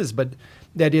this is, but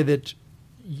the idea that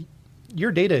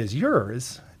your data is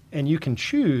yours and you can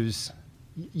choose,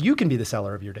 you can be the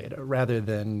seller of your data rather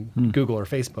than Google or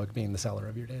Facebook being the seller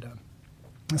of your data.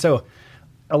 So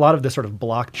a lot of the sort of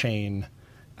blockchain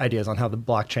ideas on how the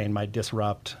blockchain might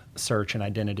disrupt search and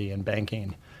identity and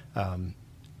banking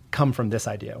come from this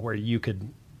idea where you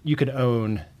could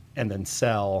own and then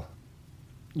sell,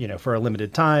 for a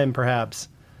limited time, perhaps,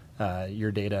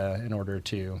 your data in order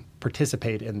to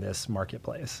participate in this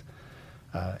marketplace.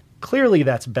 Clearly,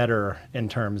 that's better in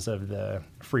terms of the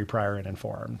free, prior, and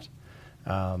informed.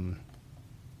 And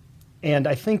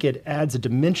I think it adds a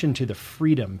dimension to the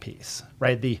freedom piece,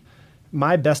 right?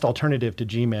 My best alternative to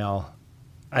Gmail,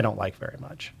 I don't like very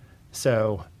much.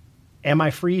 So am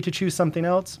I free to choose something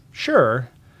else? Sure.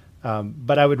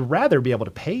 But I would rather be able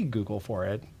to pay Google for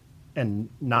it and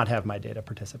not have my data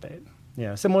participate.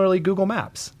 Similarly, Google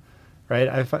Maps,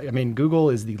 right? Google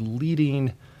is the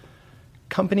leading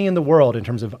company in the world in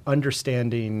terms of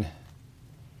understanding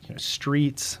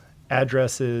streets,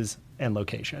 addresses, and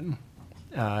location.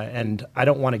 And I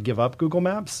don't want to give up Google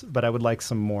Maps, but I would like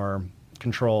some more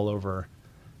control over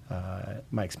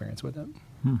my experience with it.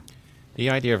 The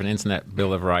idea of an internet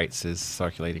bill of rights is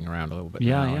circulating around a little bit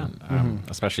now, and,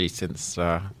 especially since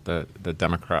the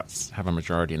Democrats have a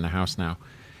majority in the House now.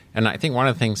 And I think one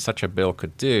of the things such a bill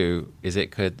could do is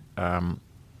it could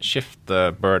shift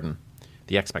the burden,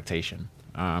 the expectation.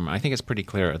 I think it's pretty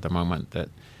clear at the moment that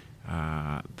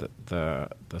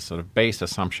the sort of base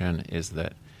assumption is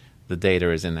that the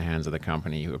data is in the hands of the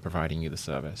company who are providing you the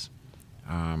service.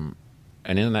 An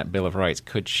internet bill of rights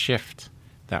could shift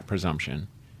that presumption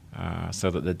so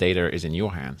that the data is in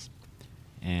your hands,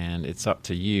 and it's up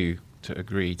to you to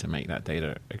agree to make that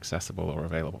data accessible or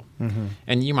available.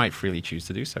 And you might freely choose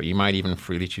to do so. You might even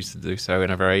freely choose to do so in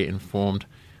a very informed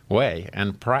way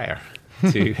and prior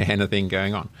to anything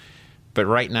going on. But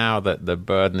right now, the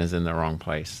burden is in the wrong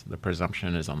place. The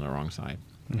presumption is on the wrong side.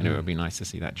 And it would be nice to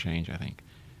see that change, I think.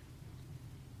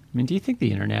 Do you think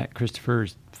the internet, Christopher,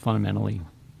 is fundamentally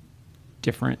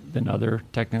different than other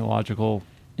technological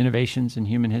innovations in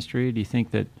human history? Do you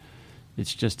think that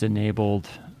it's just enabled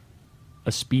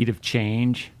a speed of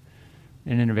change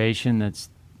and innovation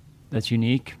that's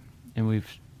unique, and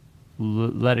we've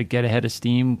let it get ahead of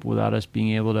steam without us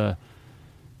being able to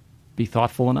be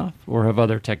thoughtful enough? Or have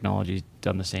other technologies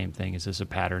done the same thing? Is this a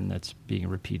pattern that's being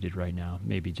repeated right now,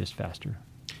 maybe just faster?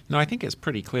 No, I think it's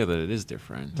pretty clear that it is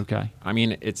different. Okay.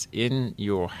 It's in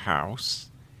your house,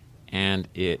 and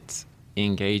it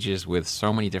engages with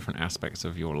so many different aspects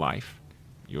of your life.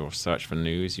 Your search for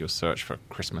news, your search for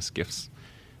Christmas gifts,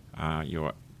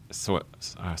 your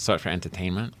search for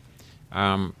entertainment.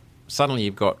 Suddenly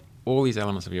you've got all these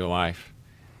elements of your life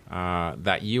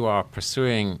that you are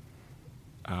pursuing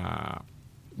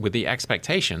with the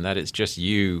expectation that it's just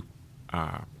you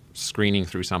screening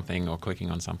through something or clicking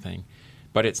on something.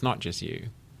 But it's not just you.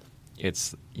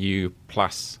 It's you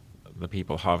plus the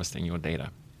people harvesting your data.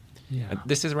 Yeah.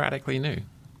 This is radically new.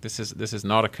 This is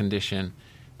not a condition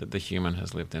that the human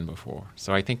has lived in before.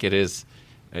 So I think it's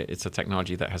a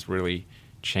technology that has really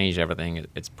changed everything.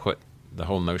 It's put the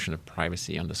whole notion of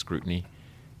privacy under scrutiny.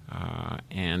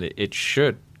 And it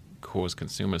should cause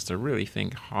consumers to really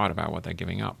think hard about what they're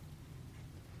giving up.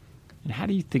 And how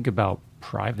do you think about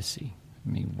privacy?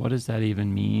 What does that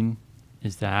even mean?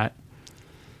 Is that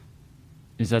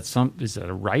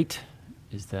a right?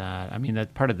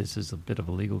 That part of this is a bit of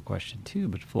a legal question too,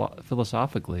 but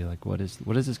philosophically, what is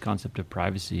this concept of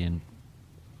privacy, and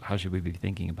how should we be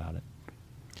thinking about it?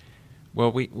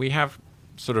 Well, we have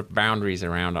sort of boundaries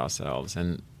around ourselves,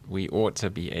 and we ought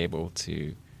to be able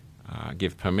to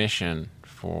give permission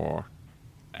for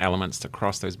elements to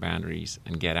cross those boundaries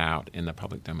and get out in the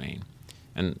public domain.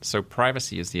 And so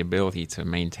privacy is the ability to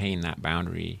maintain that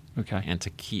boundary and to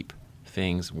keep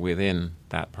things within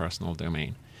that personal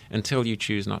domain until you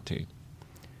choose not to.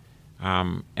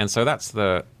 And so that's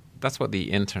what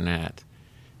the internet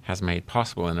has made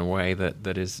possible in a way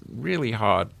that is really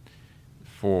hard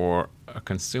for a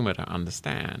consumer to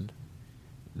understand,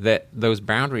 that those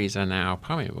boundaries are now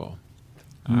permeable.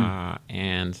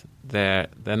 And they're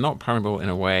not permeable in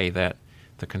a way that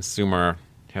the consumer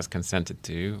has consented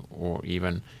to, or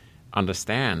even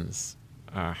understands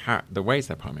the ways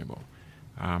they're permeable.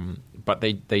 But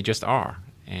they just are.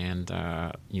 And,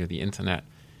 the internet,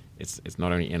 it's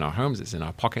not only in our homes, it's in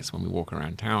our pockets when we walk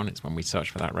around town. It's when we search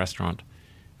for that restaurant.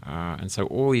 And so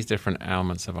all these different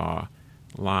elements of our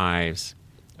lives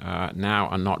now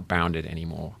are not bounded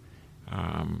anymore.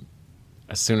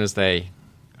 As soon as they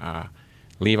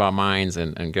leave our minds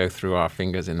and go through our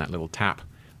fingers in that little tap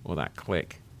or that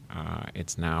click,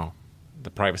 it's now, the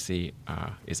privacy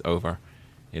is over.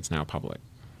 It's now public.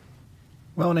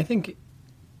 Well, and I think,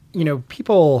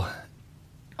 people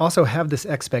also have this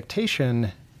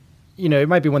expectation, it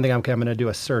might be one thing, I'm going to do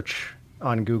a search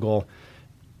on Google.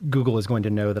 Google is going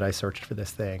to know that I searched for this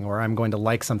thing, or I'm going to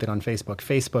like something on Facebook.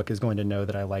 Facebook is going to know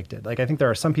that I liked it. Like, I think there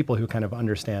are some people who kind of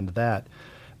understand that.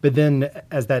 But then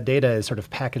as that data is sort of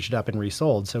packaged up and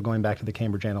resold, so going back to the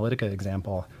Cambridge Analytica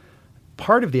example,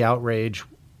 part of the outrage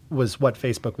was what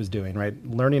Facebook was doing, right?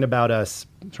 Learning about us,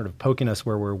 sort of poking us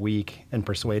where we're weak and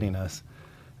persuading us.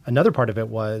 Another part of it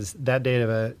was that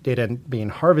data being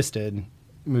harvested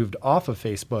moved off of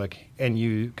Facebook, and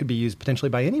you could be used potentially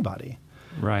by anybody.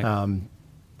 Right.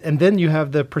 And then you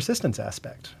have the persistence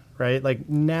aspect, right? Like,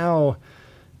 now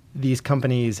these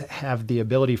companies have the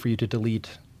ability for you to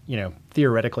delete,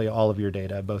 theoretically all of your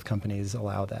data. Both companies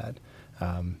allow that.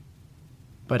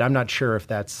 But I'm not sure if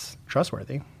that's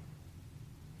trustworthy.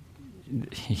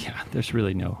 Yeah, there's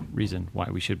really no reason why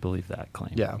we should believe that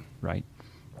claim. Yeah. Right?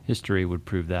 History would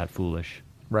prove that foolish.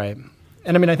 Right.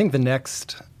 And I think the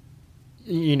next,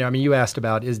 you asked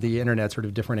about, is the internet sort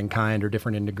of different in kind or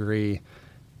different in degree?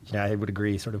 I would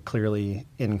agree sort of clearly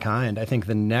in kind. I think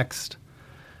the next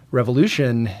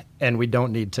revolution, and we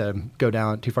don't need to go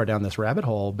down too far down this rabbit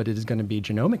hole, but it is going to be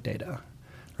genomic data,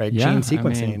 right? Yeah, Gene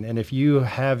sequencing. And if you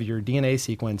have your DNA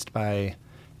sequenced by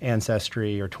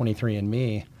Ancestry or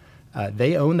 23andMe,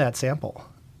 they own that sample.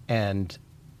 And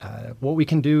what we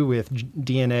can do with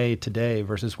DNA today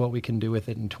versus what we can do with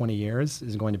it in 20 years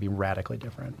is going to be radically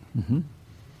different. Mm-hmm.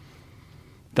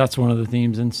 That's one of the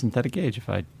themes in Synthetic Age, if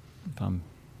I'm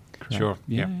correct. Sure.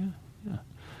 Yeah.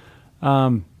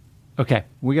 Okay,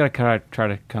 we got to try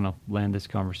to kind of land this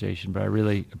conversation, but I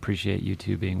really appreciate you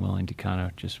two being willing to kind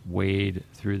of just wade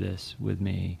through this with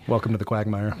me. Welcome to the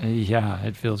quagmire. Yeah,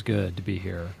 it feels good to be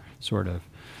here, sort of.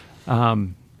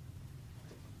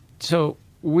 So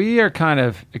we are kind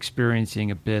of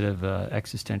experiencing a bit of an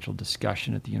existential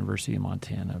discussion at the University of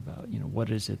Montana about,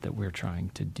 what is it that we're trying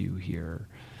to do here?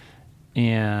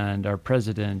 And our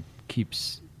president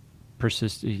keeps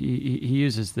persisting. He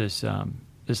uses this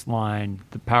line,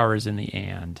 the power is in the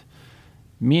and,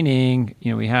 meaning,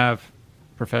 we have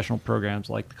professional programs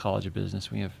like the College of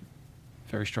Business. We have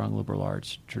very strong liberal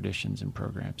arts traditions and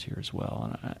programs here as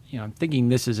well. And I'm thinking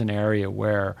this is an area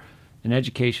where an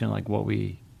education like what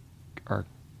we are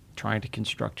trying to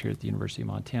construct here at the University of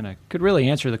Montana could really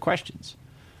answer the questions.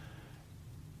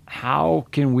 How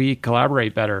can we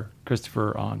collaborate better,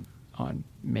 Christopher, on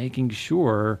making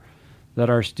sure that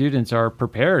our students are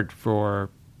prepared for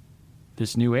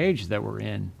this new age that we're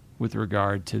in with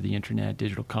regard to the internet,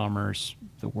 digital commerce,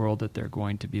 the world that they're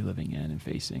going to be living in and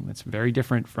facing that's very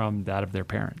different from that of their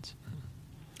parents?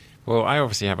 Well, I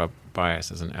obviously have a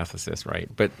bias as an ethicist, right?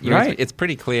 But right. It's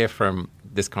pretty clear from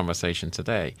this conversation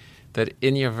today that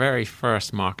in your very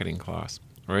first marketing class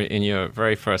or in your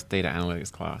very first data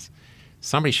analytics class,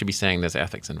 somebody should be saying there's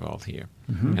ethics involved here.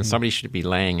 Mm-hmm. And somebody should be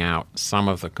laying out some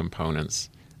of the components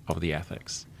of the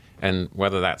ethics. And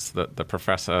whether that's the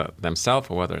professor themselves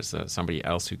or whether it's somebody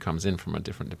else who comes in from a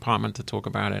different department to talk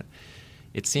about it,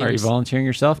 it seems... Are you volunteering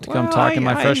yourself to come talk in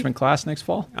my freshman class next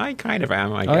fall? I kind of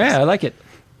am, I guess. Oh, yeah, I like it.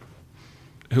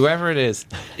 Whoever it is,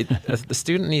 the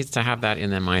student needs to have that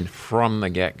in their mind from the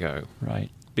get-go.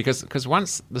 Right. Because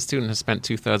once the student has spent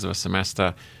 2/3 of a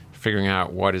semester figuring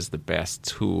out what is the best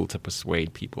tool to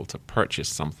persuade people to purchase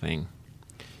something,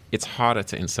 it's harder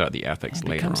to insert the ethics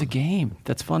later on. It becomes a game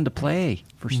that's fun to play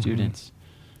for mm-hmm. students.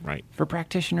 Right. For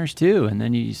practitioners, too. And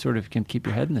then you sort of can keep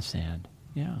your head in the sand.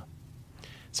 Yeah.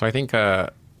 So I think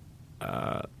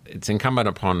it's incumbent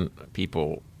upon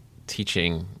people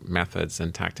teaching methods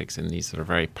and tactics in these sort of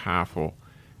very powerful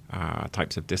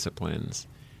types of disciplines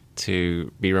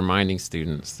to be reminding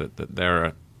students that there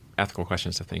are ethical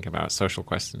questions to think about, social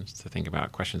questions to think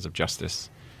about, questions of justice,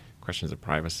 questions of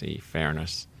privacy,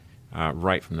 fairness,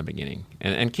 right from the beginning,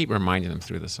 and keep reminding them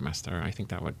through the semester. I think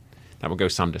that would go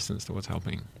some distance towards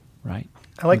helping. Right.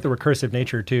 I like the recursive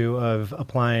nature, too, of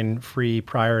applying free,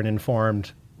 prior, and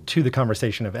informed to the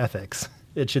conversation of ethics.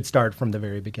 It should start from the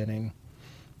very beginning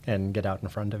and get out in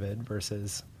front of it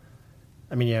versus,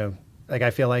 I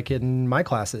feel like in my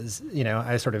classes,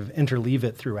 I sort of interleave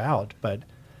it throughout, but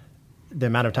the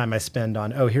amount of time I spend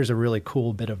on, here's a really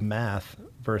cool bit of math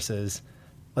versus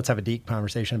let's have a deep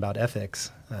conversation about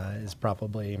ethics is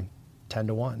probably 10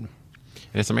 to 1.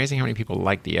 And it's amazing how many people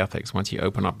like the ethics. Once you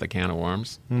open up the can of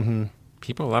worms,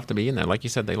 people love to be in there. Like you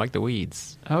said, they like the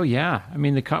weeds. Oh, yeah. I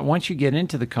mean, once you get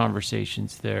into the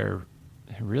conversations, they're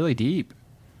really deep,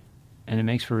 and it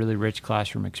makes for really rich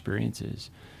classroom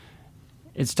experiences.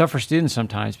 It's tough for students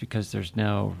sometimes because there's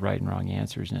no right and wrong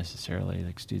answers necessarily.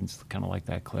 Like students kind of like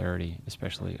that clarity,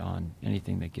 especially on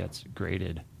anything that gets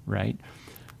graded, right?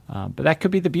 But that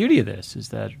could be the beauty of this, is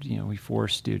that we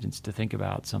force students to think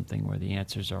about something where the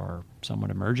answers are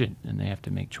somewhat emergent, and they have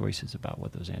to make choices about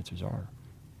what those answers are.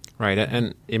 Right,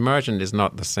 and emergent is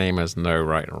not the same as no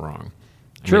right or wrong.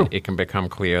 True. I mean, it can become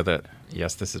clear that,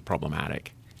 yes, this is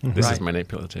problematic. This is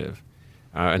manipulative.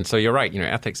 And so you're right,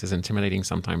 ethics is intimidating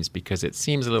sometimes because it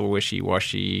seems a little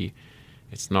wishy-washy.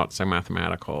 It's not so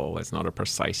mathematical. It's not a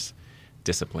precise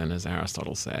discipline, as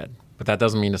Aristotle said. But that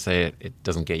doesn't mean to say it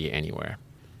doesn't get you anywhere.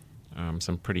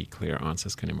 Some pretty clear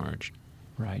answers can emerge.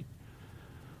 Right.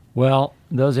 Well,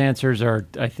 those answers are,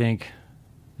 I think,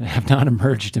 have not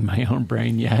emerged in my own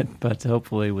brain yet, but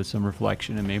hopefully with some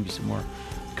reflection and maybe some more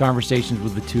conversations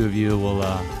with the two of you,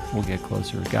 we'll get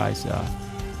closer. Guys,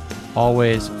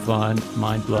 always fun,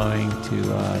 mind-blowing to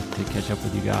catch up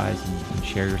with you guys and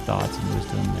share your thoughts and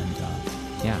wisdom. And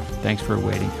thanks for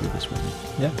wading through this with me.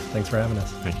 Yeah, thanks for having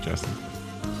us. Thank you, Justin.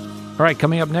 All right,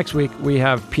 coming up next week, we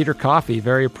have Peter Coffey,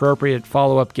 very appropriate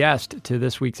follow-up guest to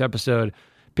this week's episode.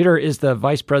 Peter is the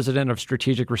Vice President of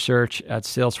Strategic Research at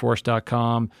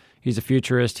Salesforce.com. He's a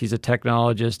futurist. He's a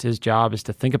technologist. His job is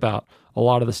to think about a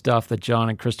lot of the stuff that John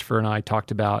and Christopher and I talked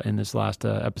about in this last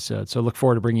episode. So look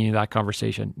forward to bringing you that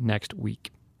conversation next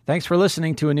week. Thanks for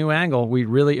listening to A New Angle. We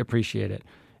really appreciate it.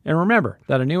 And remember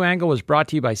that A New Angle was brought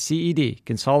to you by CED,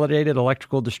 Consolidated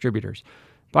Electrical Distributors.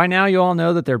 By now, you all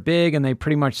know that they're big and they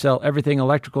pretty much sell everything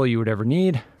electrical you would ever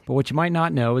need. But what you might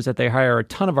not know is that they hire a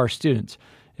ton of our students.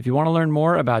 If you want to learn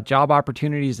more about job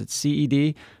opportunities at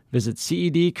CED, visit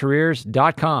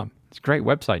cedcareers.com. It's a great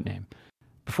website name.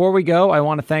 Before we go, I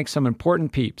want to thank some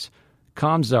important peeps.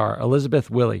 Comzar, Elizabeth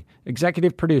Willey,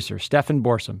 Executive Producer, Stefan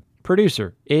Borsum,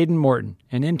 Producer, Aidan Morton,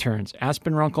 and interns,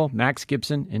 Aspen Runkle, Max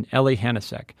Gibson, and Ellie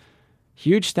Hanasek.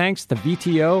 Huge thanks to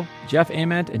VTO, Jeff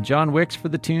Ament, and John Wicks for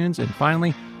the tunes, and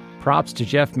finally, props to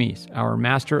Jeff Meese, our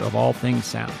master of all things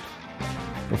sound.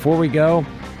 Before we go,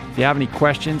 if you have any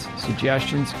questions,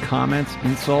 suggestions, comments,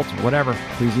 insults, whatever,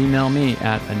 please email me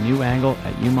at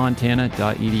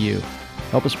anewangle@umontana.edu.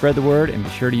 Help us spread the word and be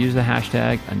sure to use the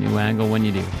hashtag #anewangle when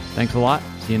you do. Thanks a lot.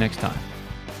 See you next time.